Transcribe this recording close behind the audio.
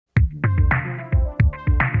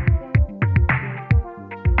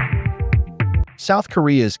South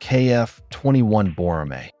Korea's KF-21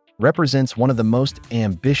 Boramae represents one of the most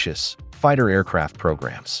ambitious fighter aircraft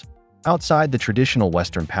programs outside the traditional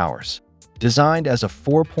Western powers. Designed as a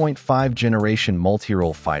 4.5-generation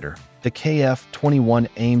multi-role fighter, the KF-21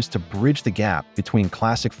 aims to bridge the gap between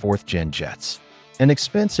classic 4th-gen jets and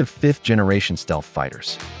expensive 5th-generation stealth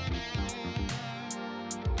fighters.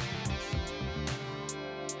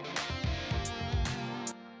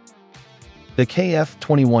 The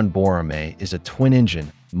KF-21 Boramae is a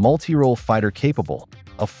twin-engine, multi-role fighter capable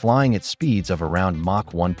of flying at speeds of around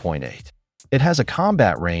Mach 1.8. It has a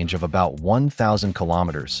combat range of about 1,000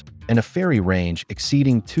 kilometers and a ferry range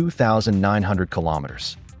exceeding 2,900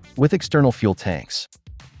 kilometers, with external fuel tanks.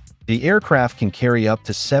 The aircraft can carry up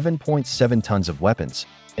to 7.7 tons of weapons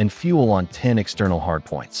and fuel on 10 external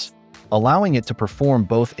hardpoints, allowing it to perform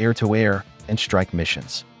both air-to-air and strike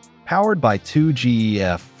missions. Powered by two GE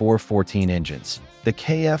F414 engines, the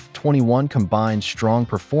KF-21 combines strong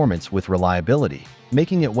performance with reliability,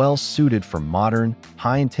 making it well suited for modern,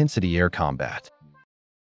 high-intensity air combat.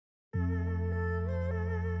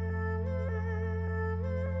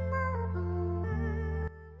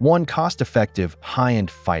 One cost-effective, high-end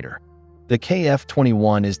fighter. The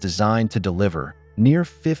KF-21 is designed to deliver near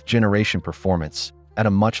 5th-generation performance at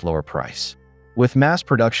a much lower price. With mass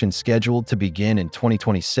production scheduled to begin in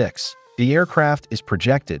 2026, the aircraft is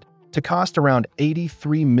projected to cost around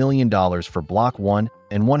 $83 million for Block 1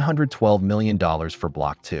 and $112 million for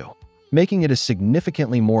Block 2, making it a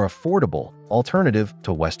significantly more affordable alternative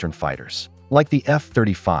to Western fighters, like the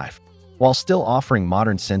F-35, while still offering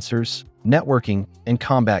modern sensors, networking, and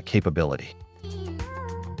combat capability.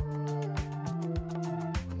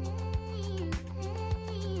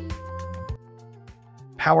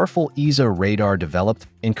 Powerful ESA radar developed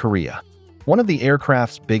in Korea. One of the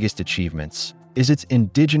aircraft's biggest achievements is its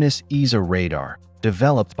indigenous ESA radar,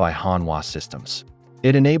 developed by Hanwha Systems.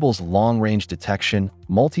 It enables long-range detection,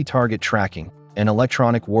 multi-target tracking, and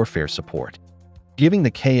electronic warfare support, giving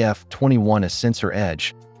the KF-21 a sensor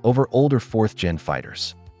edge over older 4th-gen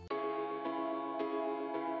fighters.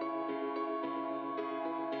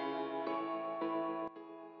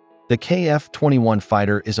 The KF-21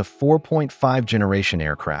 fighter is a 4.5-generation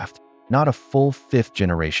aircraft, not a full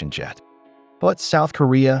 5th-generation jet. But South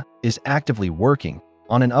Korea is actively working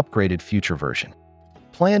on an upgraded future version.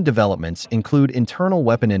 Planned developments include internal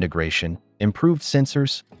weapon integration, improved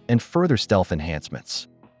sensors, and further stealth enhancements,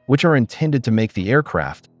 which are intended to make the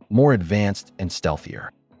aircraft more advanced and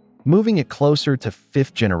stealthier, moving it closer to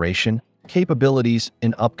 5th-generation capabilities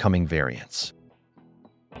in upcoming variants.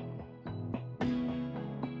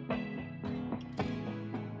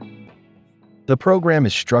 The program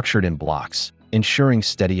is structured in blocks, ensuring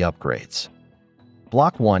steady upgrades.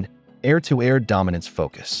 Block 1 – Air-to-air dominance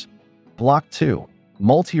focus. Block 2 –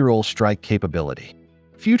 Multi-role strike capability.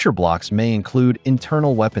 Future blocks may include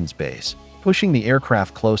internal weapons bays, pushing the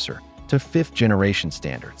aircraft closer to 5th-generation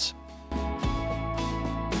standards.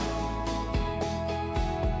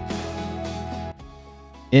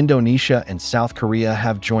 Indonesia and South Korea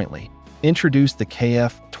have jointly introduced the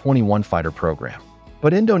KF-21 fighter program.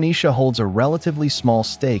 But Indonesia holds a relatively small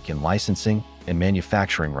stake in licensing and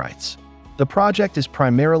manufacturing rights. The project is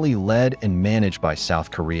primarily led and managed by South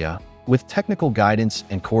Korea, with technical guidance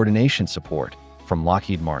and coordination support from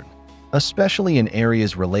Lockheed Martin, especially in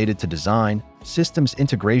areas related to design, systems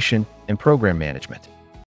integration, and program management.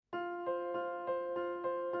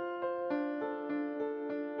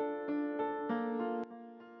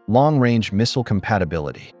 Long-range missile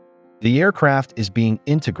compatibility. The aircraft is being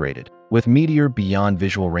integrated with Meteor Beyond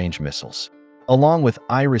Visual Range missiles, along with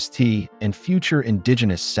Iris-T and future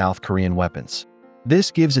indigenous South Korean weapons.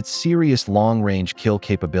 This gives it serious long-range kill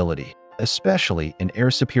capability, especially in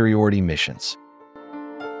air superiority missions.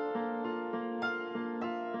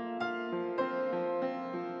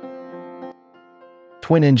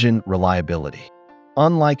 Twin-engine reliability.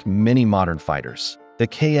 Unlike many modern fighters, the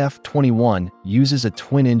KF-21 uses a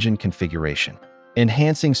twin-engine configuration,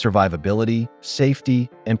 enhancing survivability, safety,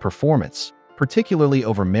 and performance, particularly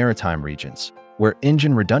over maritime regions, where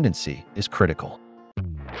engine redundancy is critical.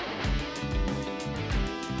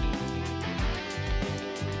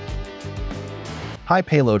 High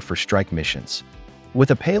payload for strike missions.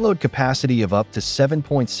 With a payload capacity of up to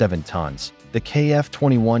 7.7 tons, the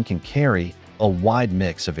KF-21 can carry a wide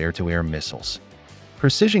mix of air-to-air missiles,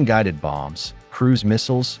 precision-guided bombs, cruise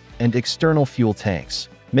missiles, and external fuel tanks,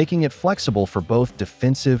 making it flexible for both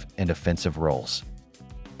defensive and offensive roles.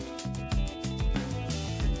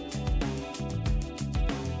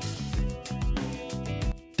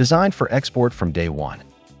 Designed for export from day one.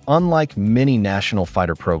 Unlike many national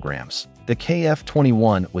fighter programs, the The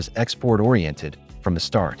KF-21 was export-oriented from the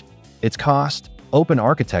start. Its cost, open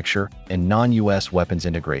architecture, and non-US weapons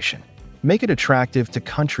integration make it attractive to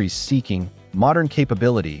countries seeking modern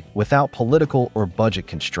capability without political or budget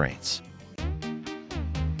constraints.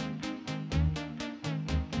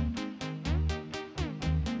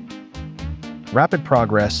 Rapid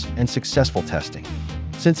progress and successful testing.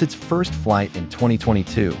 Since its first flight in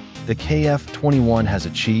 2022, the KF-21 has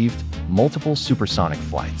achieved multiple supersonic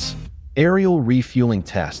flights, aerial refueling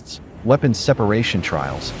tests, weapons separation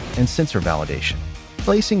trials, and sensor validation,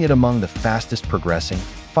 placing it among the fastest progressing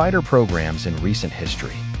fighter programs in recent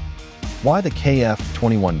history. Why the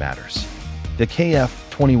KF-21 matters? The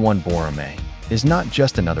KF-21 Boramae is not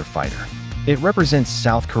just another fighter. It represents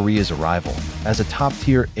South Korea's arrival as a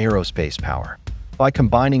top-tier aerospace power. By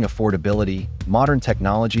combining affordability, modern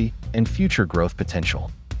technology, and future growth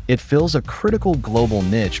potential, it fills a critical global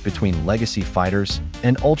niche between legacy fighters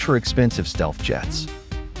and ultra-expensive stealth jets.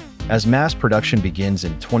 As mass production begins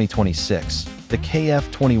in 2026, the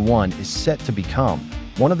KF-21 is set to become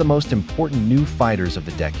one of the most important new fighters of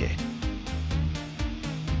the decade.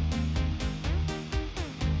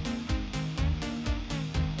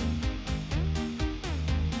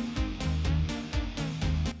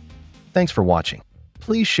 Thanks for watching.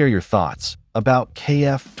 Please share your thoughts about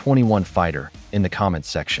KF-21 fighter in the comments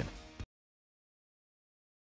section.